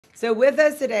So with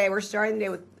us today, we're starting the day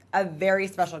with a very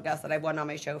special guest that I've wanted on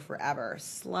my show forever.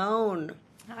 Sloan.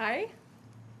 Hi.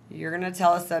 You're going to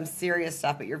tell us some serious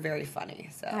stuff, but you're very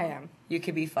funny. So I am. You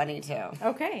could be funny too.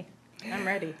 Okay. I'm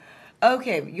ready.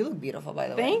 Okay. You look beautiful, by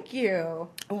the way. Thank you.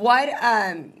 What,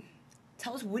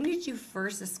 tell us, when did you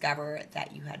first discover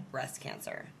that you had breast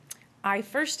cancer? I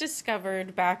first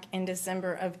discovered back in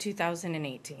December of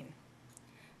 2018.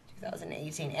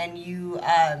 2018. And you,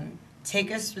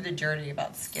 take us through the journey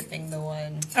about skipping the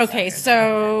one. Okay,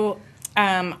 so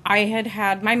I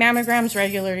had my mammograms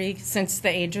regularly since the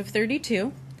age of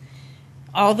 32,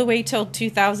 all the way till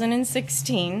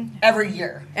 2016. Every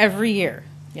year? Every year,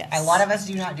 yes. A lot of us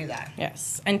do not do that.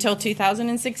 Yes, until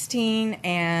 2016,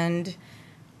 and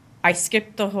I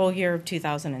skipped the whole year of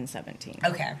 2017.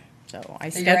 Okay. So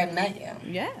the year I met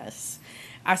you. Yes.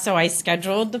 So I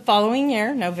scheduled the following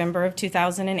year, November of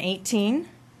 2018,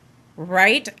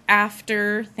 right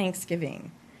after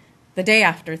Thanksgiving, the day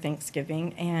after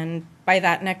Thanksgiving. And by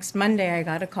that next Monday, I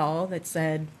got a call that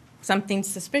said, something's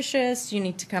suspicious, you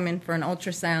need to come in for an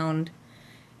ultrasound.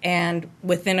 And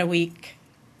within a week,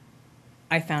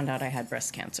 I found out I had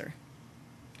breast cancer.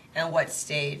 And what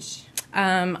stage?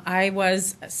 I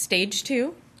was stage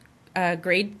 2,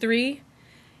 grade 3,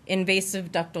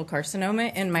 invasive ductal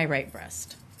carcinoma in my right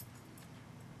breast.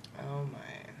 Oh my.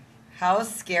 How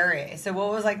scary. So what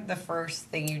was like the first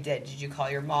thing you did? Did you call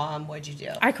your mom? What'd you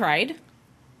do? I cried.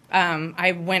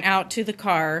 I went out to the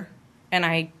car and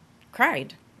I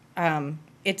cried.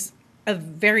 It's a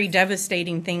very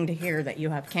devastating thing to hear that you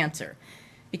have cancer,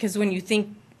 because when you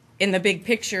think in the big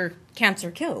picture, cancer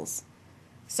kills.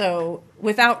 So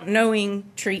without knowing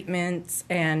treatments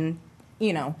and,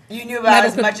 you know, you knew about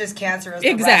as much as cancer as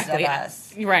the rest of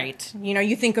us. Right. You know,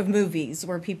 you think of movies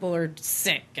where people are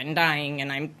sick and dying,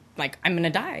 and I'm like, I'm going to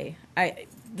die.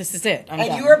 This is it. I'm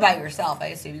done. You were by yourself, I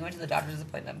assume. You went to the doctor's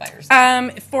appointment by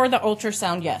yourself. For the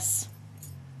ultrasound, yes.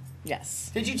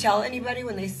 Yes. Did you tell anybody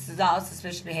when they saw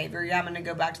suspicious behavior? Yeah, I'm going to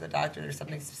go back to the doctor. There's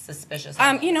something suspicious.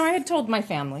 You know, I had told my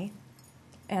family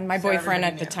and my boyfriend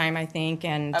at the time, I think,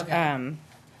 and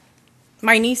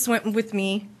my niece went with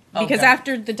me because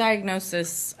after the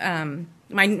diagnosis, backtrack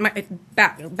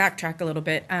a little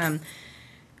bit.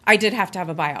 I did have to have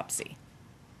a biopsy.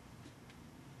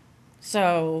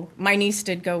 So my niece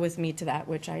did go with me to that,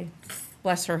 which I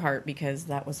bless her heart, because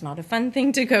that was not a fun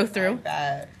thing to go through.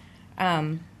 I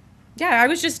bet. Yeah, I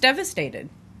was just devastated.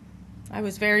 I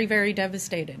was very, very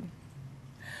devastated.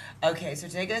 Okay, so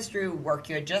take us through work.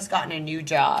 You had just gotten a new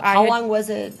job. How long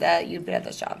was it that you'd been at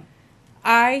this job?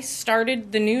 I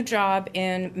started the new job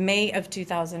in May of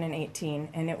 2018,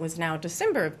 and it was now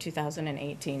December of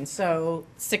 2018, so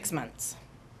 6 months.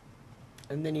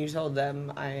 And then you told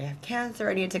them, I have cancer,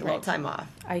 I need to take a little time off.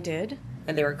 I did.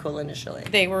 And they were cool initially?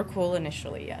 They were cool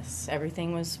initially, yes.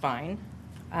 Everything was fine.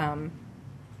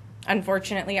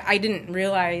 Unfortunately, I didn't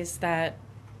realize that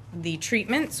the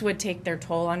treatments would take their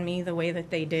toll on me the way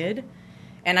that they did,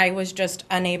 and I was just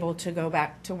unable to go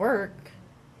back to work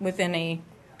within a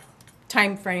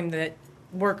time frame that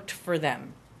worked for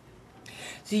them.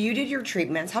 So you did your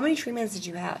treatments. How many treatments did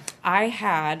you have? I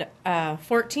had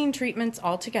 14 treatments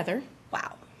altogether.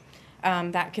 Wow.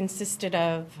 That consisted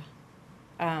of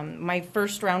my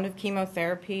first round of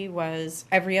chemotherapy was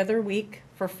every other week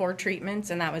for 4 treatments,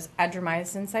 and that was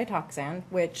adriamycin cytoxan,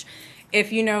 which,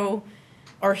 if you know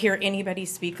or hear anybody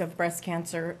speak of breast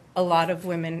cancer, a lot of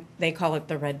women, they call it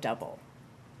the red double.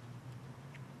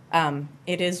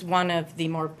 It is one of the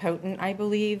more potent, I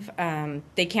believe.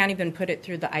 They can't even put it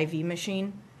through the IV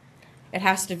machine. It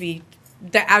has to be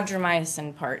the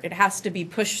adriamycin part. It has to be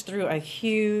pushed through a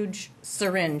huge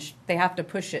syringe. They have to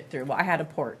push it through. Well, I had a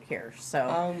port here, so.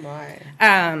 Oh my.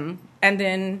 And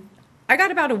then I got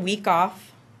about a week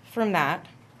off from that,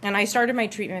 and I started my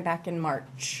treatment back in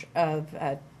March of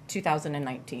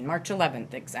 2019, March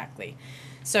 11th exactly.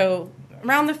 So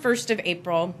around the 1st of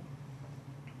April,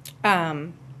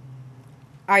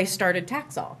 I started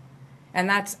Taxol, and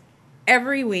that's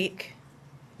every week,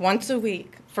 once a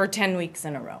week, for 10 weeks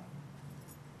in a row.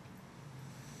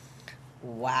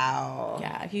 Wow.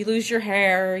 Yeah, you lose your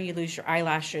hair, you lose your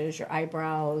eyelashes, your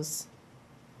eyebrows,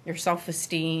 your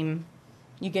self-esteem.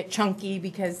 You get chunky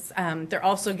because they're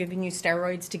also giving you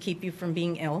steroids to keep you from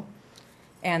being ill,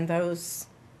 and those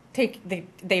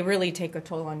they really take a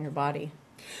toll on your body.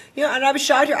 You know, and I'm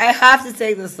shocked. I have to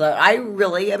say this, though. I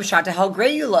really am shocked at how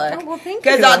great you look. Oh, well, thank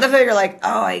you. Because on the photo, you're like,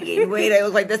 oh, I gained weight. I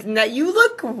look like this and that. You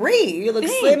look great. You look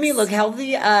slim. You look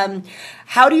healthy.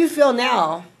 How do you feel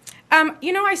now?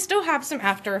 You know, I still have some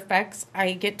after effects.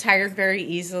 I get tired very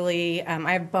easily.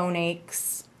 I have bone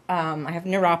aches. I have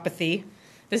neuropathy.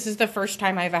 This is the first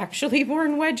time I've actually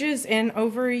worn wedges in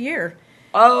over a year.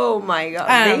 Oh my God.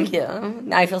 Thank you.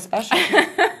 Now I feel special.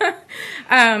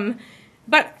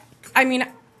 But I mean,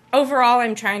 overall,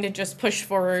 I'm trying to just push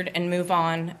forward and move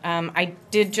on. I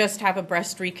did just have a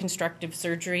breast reconstructive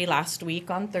surgery last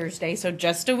week on Thursday, so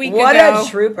just a week ago. What a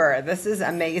trooper. This is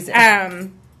amazing.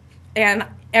 And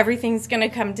everything's going to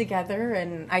come together,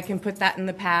 and I can put that in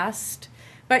the past.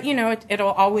 But, you know,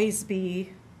 it'll always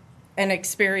be an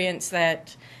experience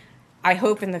that I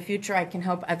hope in the future I can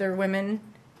help other women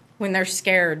when they're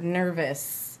scared,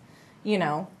 nervous, you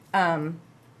know.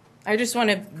 I just want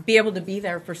to be able to be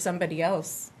there for somebody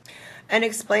else. And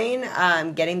explain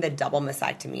getting the double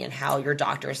mastectomy and how your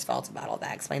doctors felt about all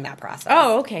that. Explain that process.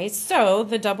 Oh, okay. So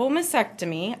the double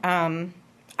mastectomy,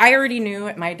 I already knew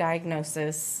at my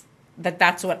diagnosis that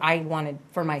that's what I wanted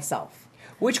for myself.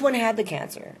 Which one had the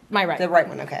cancer? My right. The right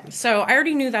one, okay. So I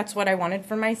already knew that's what I wanted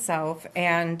for myself.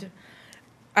 And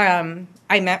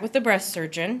I met with the breast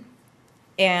surgeon,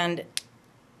 and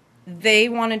they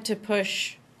wanted to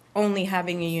push only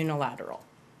having a unilateral,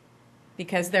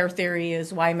 because their theory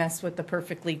is, why mess with the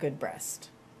perfectly good breast?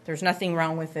 There's nothing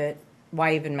wrong with it.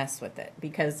 Why even mess with it?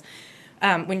 Because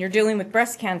when you're dealing with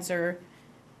breast cancer,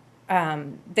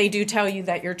 they do tell you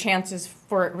that your chances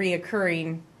for it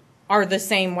reoccurring are the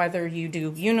same whether you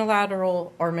do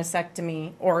unilateral or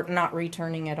mastectomy or not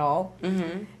returning at all.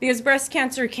 Mm-hmm. Because breast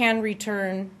cancer can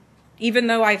return, even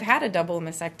though I've had a double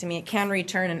mastectomy, it can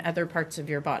return in other parts of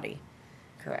your body.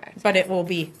 Correct. But it will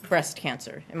be breast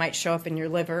cancer. It might show up in your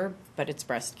liver, but it's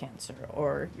breast cancer,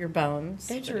 or your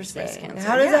bones. Interesting. Breast cancer.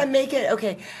 How does that make it?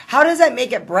 Okay. How does that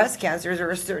make it breast cancer? Is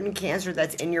there a certain cancer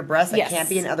that's in your breast that can't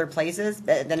be in other places?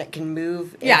 Then it can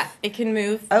move. It can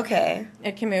move. Okay.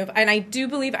 It can move, and I do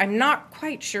believe, I'm not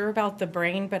quite sure about the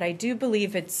brain, but I do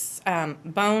believe it's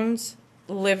bones,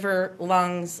 liver,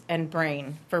 lungs, and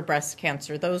brain for breast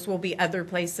cancer. Those will be other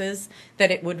places that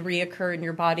it would reoccur in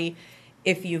your body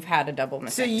if you've had a double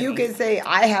mastectomy. So you can say,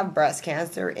 I have breast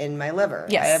cancer in my liver.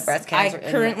 Yes. I have breast cancer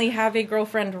I currently have a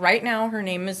girlfriend right now. Her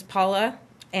name is Paula,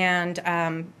 and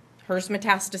hers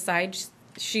metastasized.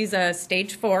 She's a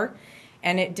stage 4,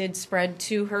 and it did spread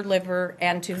to her liver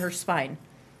and to her spine.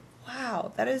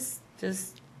 Wow, that is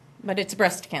just... But it's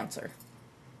breast cancer.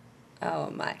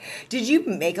 Oh, my. Did you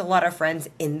make a lot of friends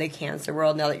in the cancer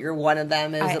world now that you're one of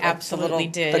them? I absolutely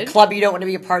did. The club you don't want to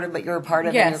be a part of, but you're a part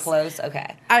of, and you're close?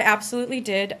 Okay. I absolutely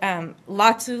did.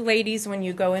 Lots of ladies, when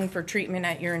you go in for treatment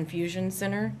at your infusion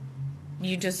center,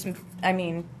 you just, I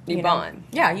mean... You bond.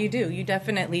 Yeah, you do. You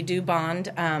definitely do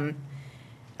bond.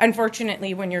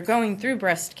 Unfortunately, when you're going through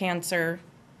breast cancer,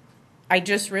 I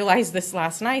just realized this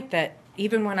last night that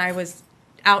even when I was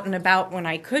out and about when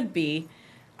I could be,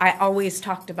 I always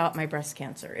talked about my breast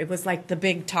cancer. It was like the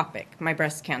big topic, my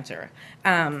breast cancer.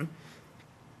 And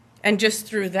just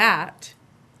through that,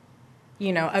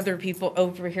 you know, other people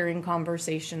overhearing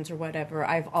conversations or whatever,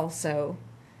 I've also,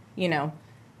 you know,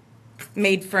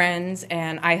 made friends.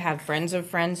 And I have friends of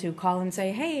friends who call and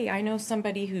say, hey, I know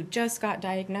somebody who just got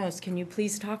diagnosed. Can you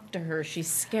please talk to her? She's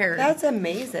scared. That's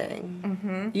amazing.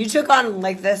 Mm-hmm. You took on,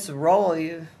 like, this role.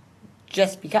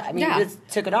 Just because, I mean, you just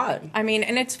took it on. I mean,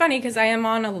 and it's funny because I am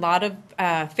on a lot of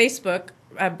Facebook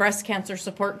breast cancer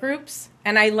support groups,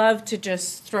 and I love to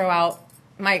just throw out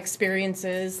my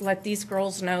experiences, let these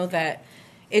girls know that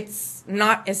it's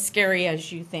not as scary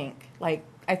as you think. Like,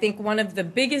 I think one of the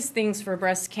biggest things for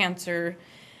breast cancer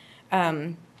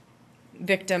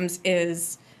victims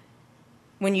is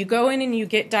when you go in and you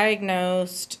get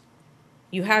diagnosed,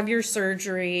 you have your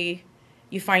surgery,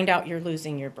 you find out you're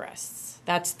losing your breasts.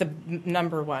 That's the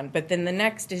number one. But then the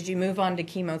next is you move on to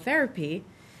chemotherapy,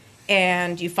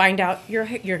 and you find out you're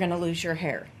going to lose your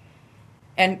hair.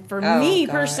 And for me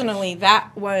personally, that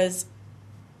was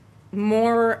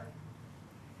more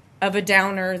of a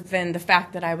downer than the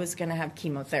fact that I was going to have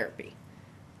chemotherapy.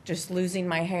 Just losing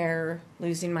my hair,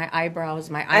 losing my eyebrows,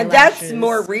 my eyelashes. And that's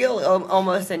more real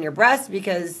almost than your breast,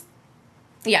 because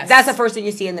that's the first thing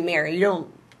you see in the mirror.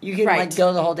 You can like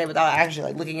go the whole day without actually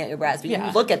like looking at your breast, but you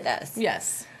look at this.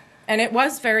 Yes. And it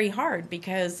was very hard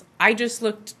because I just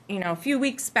looked, you know, a few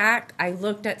weeks back, I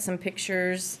looked at some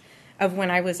pictures of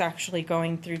when I was actually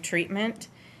going through treatment,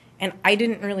 and I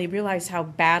didn't really realize how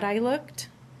bad I looked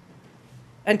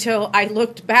until I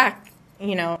looked back.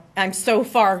 You know, I'm so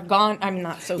far gone. I'm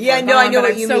not so far gone. I know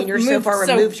what you mean. You're so far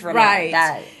removed from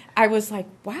that. I was like,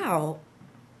 wow,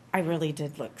 I really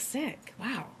did look sick.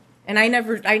 Wow. And I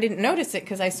didn't notice it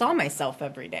because I saw myself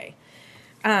every day.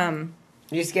 You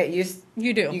just get used.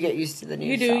 You do. You get used to the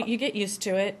new stuff. You do. You get used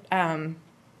to it.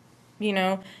 You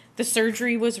know, the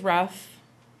surgery was rough.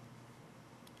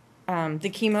 The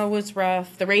chemo was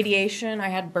rough. The radiation, I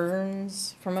had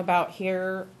burns from about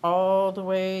here all the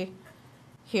way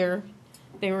here.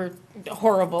 They were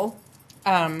horrible.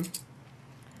 And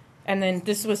then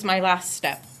this was my last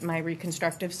step, my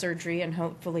reconstructive surgery, and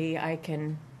hopefully I'm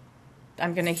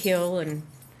going to heal and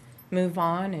move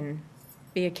on and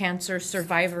be a cancer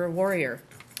survivor warrior.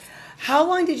 How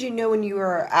long did you know when you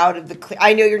were out of the...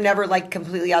 I know you're never, like,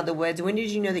 completely out of the woods. When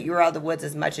did you know that you were out of the woods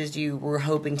as much as you were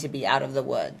hoping to be out of the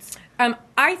woods?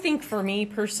 I think for me,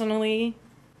 personally,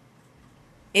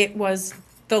 it was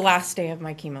the last day of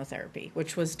my chemotherapy,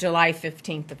 which was July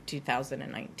 15th of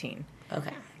 2019.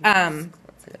 Okay.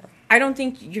 I don't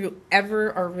think you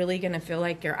ever are really going to feel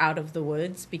like you're out of the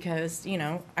woods because,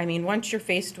 once you're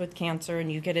faced with cancer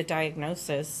and you get a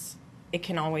diagnosis, it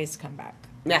can always come back.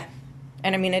 Yeah.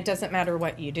 And it doesn't matter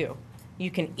what you do. You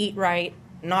can eat right,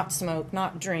 not smoke,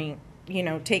 not drink,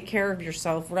 take care of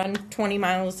yourself, run 20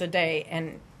 miles a day,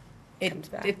 and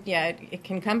it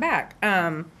can come back.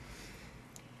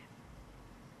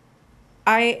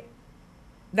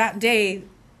 That day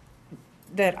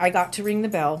that I got to ring the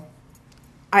bell,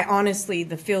 I honestly,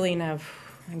 the feeling of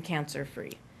I'm cancer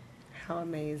free. How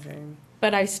amazing.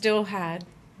 But I still had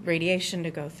radiation to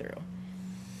go through.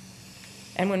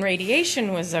 And when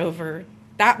radiation was over,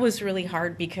 that was really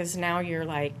hard because now you're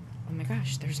like, oh my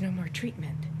gosh, there's no more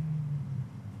treatment.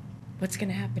 What's going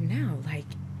to happen now? Like,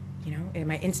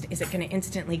 is it going to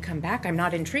instantly come back? I'm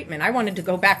not in treatment. I wanted to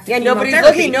go back to chemotherapy. Nobody's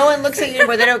looking. No one looks at you,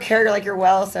 but they don't care. Like you're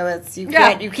well, so it's you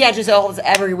can't just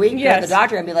every week go to the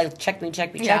doctor and be like, check me.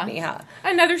 Huh?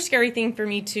 Another scary thing for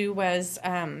me too was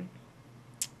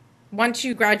once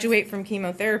you graduate from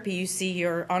chemotherapy, you see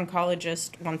your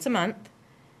oncologist once a month.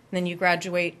 Then you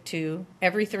graduate to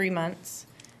every 3 months.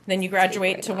 Then you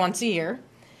graduate to once a year.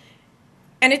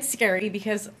 And it's scary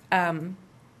because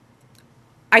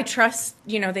I trust,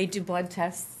 they do blood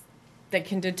tests that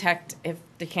can detect if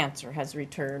the cancer has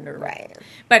returned. Right.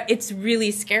 But it's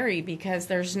really scary because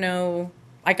there's no,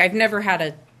 I've never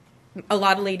had a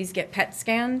lot of ladies get PET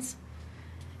scans,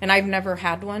 and I've never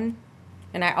had one.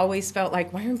 And I always felt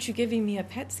like, why aren't you giving me a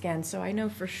PET scan so I know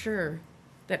for sure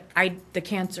that the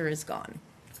cancer is gone?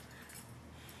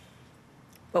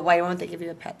 But why won't they give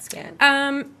you a PET scan?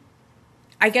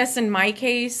 I guess in my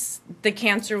case, the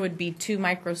cancer would be too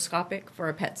microscopic for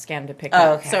a PET scan to pick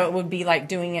up. Okay. So it would be like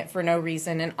doing it for no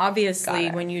reason. And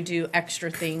obviously, when you do extra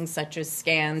things such as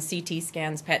scans, CT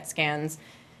scans, PET scans,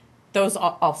 those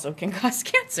also can cause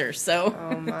cancer. So.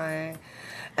 Oh, my.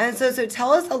 And so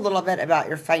tell us a little bit about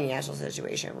your financial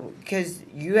situation, because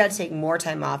you had to take more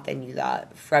time off than you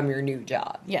thought from your new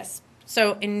job. Yes.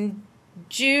 So in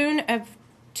June of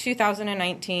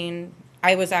 2019,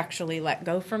 I was actually let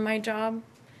go from my job,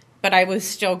 but I was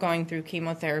still going through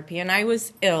chemotherapy, and I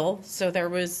was ill, so there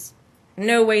was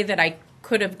no way that I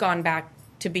could have gone back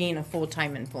to being a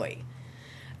full-time employee.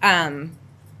 I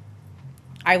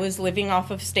was living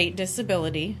off of state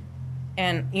disability,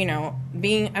 and,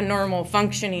 being a normal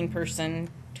functioning person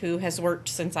who has worked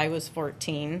since I was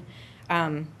 14,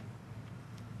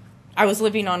 I was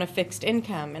living on a fixed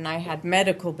income, and I had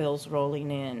medical bills rolling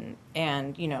in,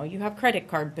 and, you have credit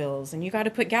card bills, and you got to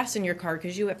put gas in your car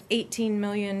because you have 18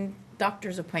 million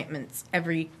doctor's appointments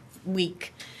every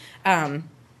week. I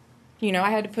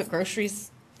had to put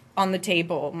groceries on the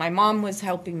table. My mom was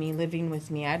helping me, living with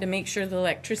me. I had to make sure the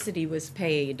electricity was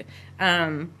paid.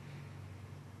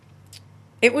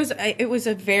 It was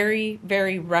a very,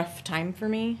 very rough time for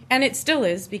me, and it still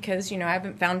is because, I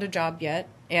haven't found a job yet,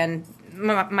 and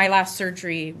my last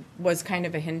surgery was kind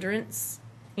of a hindrance,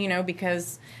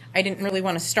 because I didn't really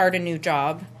want to start a new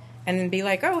job and then be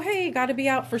like, oh, hey, got to be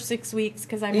out for 6 weeks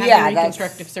because I'm having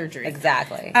reconstructive surgery.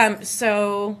 Exactly.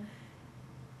 So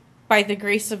by the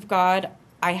grace of God,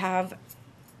 I have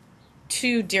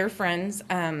two dear friends,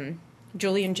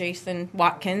 Julie and Jason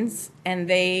Watkins, and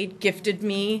they gifted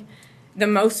me the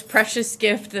most precious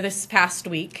gift this past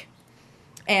week.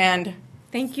 And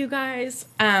thank you guys.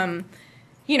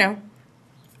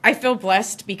 I feel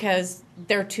blessed because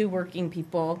they're two working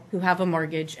people who have a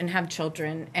mortgage and have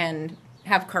children and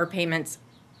have car payments,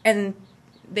 and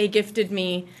they gifted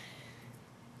me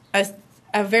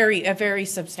a very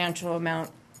substantial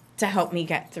amount to help me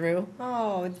get through.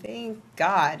 Oh, thank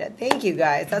God. Thank you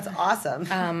guys. That's awesome.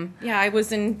 I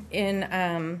was in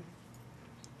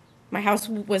my house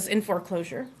was in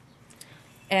foreclosure,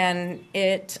 and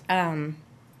it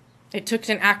took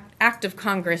an act of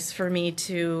Congress for me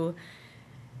to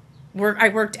work. I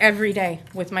worked every day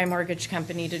with my mortgage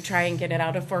company to try and get it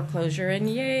out of foreclosure, and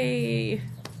yay,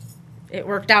 it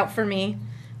worked out for me.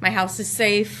 My house is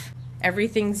safe.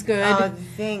 Everything's good. Oh,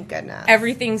 thank goodness.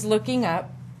 Everything's looking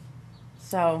up.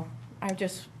 So I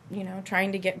just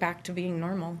trying to get back to being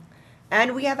normal.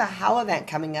 And we have a HOW event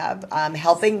coming up,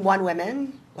 Helping One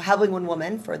Woman.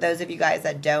 For those of you guys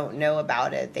that don't know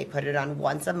about it, they put it on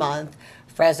once a month.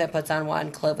 Fresno puts on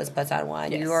one. Clovis puts on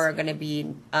one. Yes. You are going to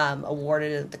be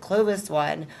awarded the Clovis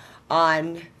one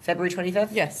on February 25th?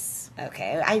 Yes.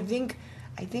 Okay. I think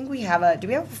we have do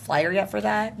we have a flyer yet for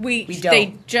that? We don't.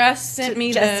 They just sent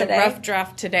me the today? Rough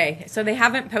draft today. So they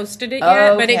haven't posted it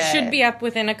yet, but it should be up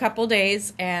within a couple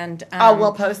days. And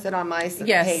we'll post it on my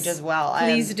page as well.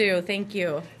 Please do. Thank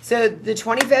you. So the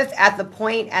 25th at the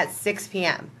Point at 6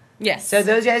 p.m. Yes. So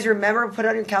those guys, remember, put it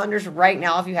on your calendars right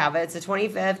now if you have it. It's the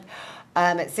 25th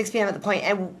at 6 p.m. at the Point.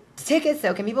 And tickets,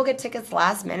 though, can people get tickets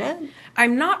last minute?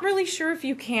 I'm not really sure if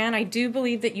you can. I do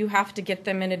believe that you have to get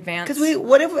them in advance. Because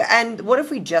what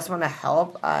if we just want to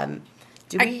help? I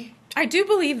do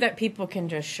believe that people can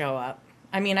just show up.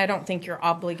 I mean, I don't think you're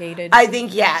obligated. I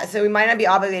think, yeah. So we might not be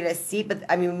obligated a seat,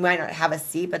 we might not have a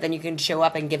seat, but then you can show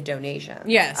up and give donations.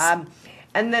 Yes.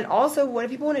 And then also, what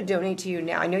if people want to donate to you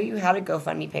now? I know you had a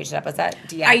GoFundMe page set up. Was that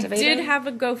deactivated? I did have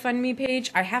a GoFundMe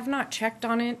page. I have not checked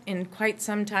on it in quite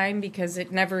some time because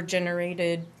it never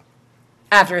generated.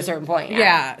 After a certain point,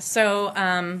 yeah. So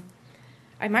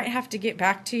I might have to get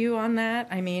back to you on that.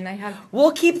 I mean,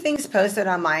 We'll keep things posted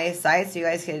on my site so you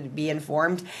guys could be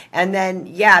informed. And then,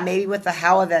 maybe with the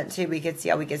HOW event, too, we could see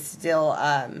how we could still...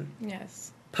 yes.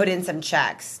 Put in some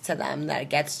checks to them that it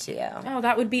gets to you. Oh,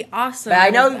 that would be awesome. But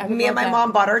I know me and my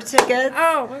mom bought our tickets.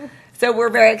 Oh. So we're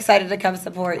very excited to come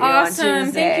support you on Tuesday.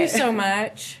 Awesome. Thank you so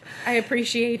much. I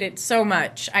appreciate it so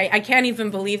much. I can't even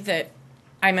believe that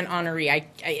I'm an honoree.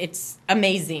 It's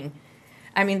amazing.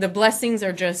 I mean, the blessings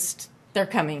are just, they're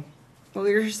coming. Well,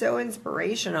 you're so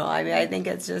inspirational. I mean, I think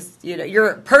it's just,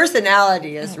 your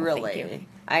personality is really...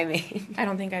 I mean, I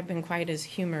don't think I've been quite as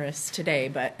humorous today,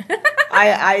 but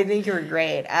I think you're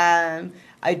great.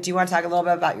 Do you want to talk a little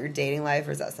bit about your dating life,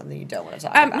 or is that something you don't want to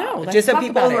talk about? No, just so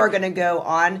people who are going to go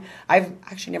on. I've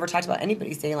actually never talked about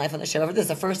anybody's dating life on the show. This is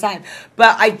the first time,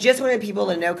 but I just wanted people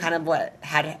to know kind of what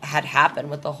had happened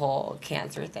with the whole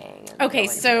cancer thing. Okay,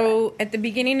 so at the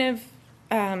beginning of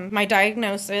my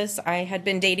diagnosis, I had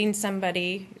been dating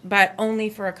somebody, but only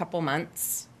for a couple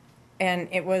months. And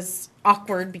it was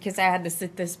awkward because I had to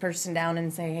sit this person down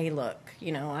and say, hey, look,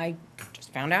 I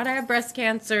just found out I have breast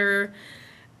cancer.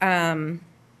 Were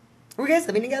you guys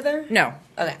living together? No.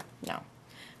 Okay.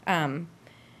 No.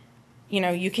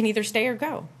 You can either stay or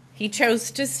go. He chose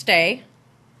to stay.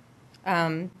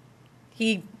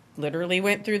 He literally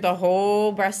went through the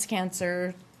whole breast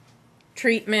cancer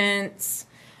treatments,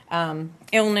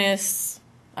 illness.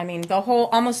 I mean,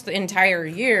 almost the entire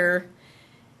year.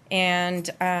 And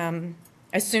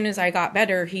as soon as I got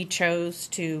better, he chose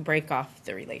to break off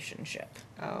the relationship.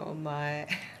 Oh, my.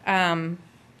 And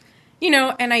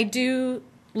I do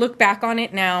look back on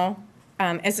it now,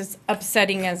 as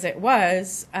upsetting as it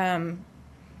was. I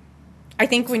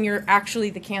think when you're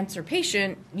actually the cancer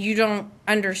patient, you don't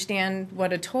understand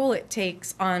what a toll it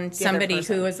takes on somebody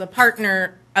who is a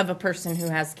partner of a person who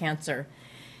has cancer.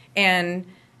 And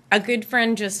a good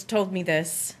friend just told me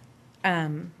this.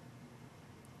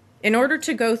 In order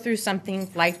to go through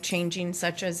something life-changing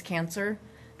such as cancer,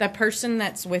 the person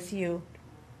that's with you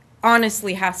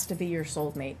honestly has to be your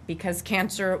soulmate, because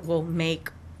cancer will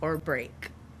make or break.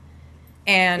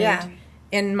 And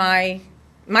in my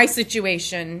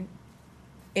situation,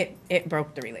 it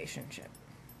broke the relationship.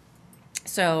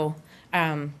 So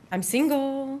I'm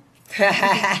single.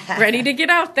 Ready to get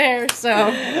out there, so.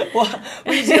 Well,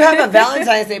 we do have a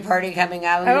Valentine's Day party coming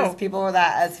out. There's people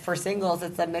that, as for singles,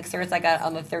 it's a mixer. It's like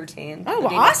on the 13th. Oh,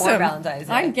 the awesome. Valentine's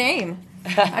Day. I'm game.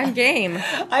 I'm game.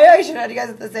 I know I should have you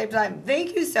guys at the same time.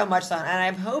 Thank you so much, Son. And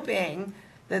I'm hoping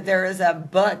that there is a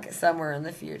book somewhere in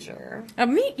the future.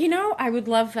 I would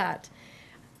love that.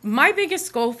 My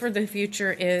biggest goal for the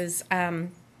future is,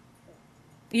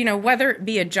 whether it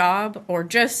be a job or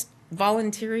just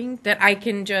volunteering, that I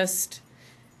can just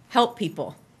help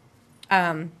people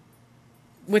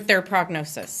with their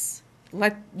prognosis.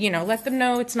 Let them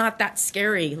know it's not that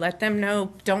scary. Let them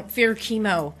know don't fear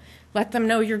chemo. Let them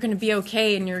know you're going to be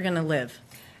okay and you're going to live.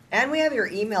 And we have your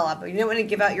email up. You don't want to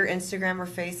give out your Instagram or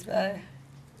Facebook?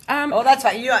 That's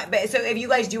fine. So if you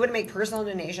guys do want to make personal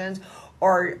donations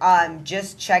or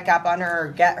just check up on her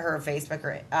or get her Facebook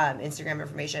or Instagram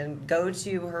information, go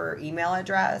to her email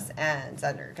address and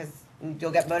send her, because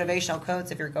you'll get motivational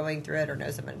quotes if you're going through it or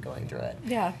know someone going through it.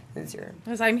 Yeah.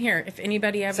 Because I'm here. If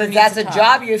anybody ever needs that's to a talk.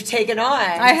 Job you've taken on.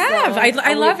 I have. So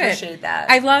I love it. Appreciate that.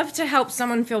 I love to help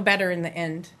someone feel better in the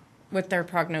end with their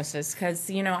prognosis, because,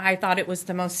 I thought it was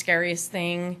the most scariest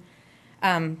thing.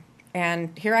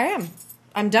 And here I am.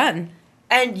 I'm done.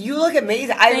 And you look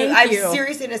amazing. I'm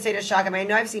seriously in a state of shock. I mean, I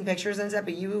know I've seen pictures and stuff,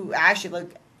 but you actually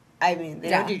look. I mean,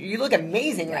 you look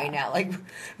amazing right now. Like,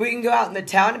 we can go out in the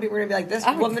town and people are gonna be like, "This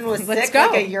woman was sick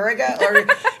like a year ago," or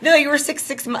no, you were sick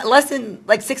less than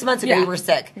like 6 months ago. You were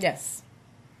sick. Yes.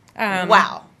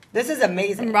 Wow, this is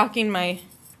amazing. I'm rocking my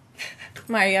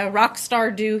rock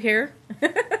star do here.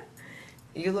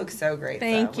 You look so great.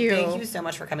 Thank you. Thank you so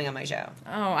much for coming on my show.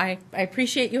 Oh, I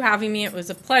appreciate you having me. It was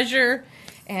a pleasure,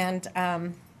 and I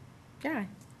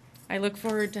look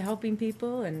forward to helping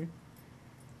people and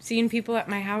seeing people at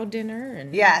my How dinner.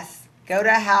 And yes, go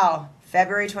to How,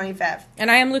 February 25th.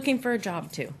 And I am looking for a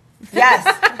job too. Yes.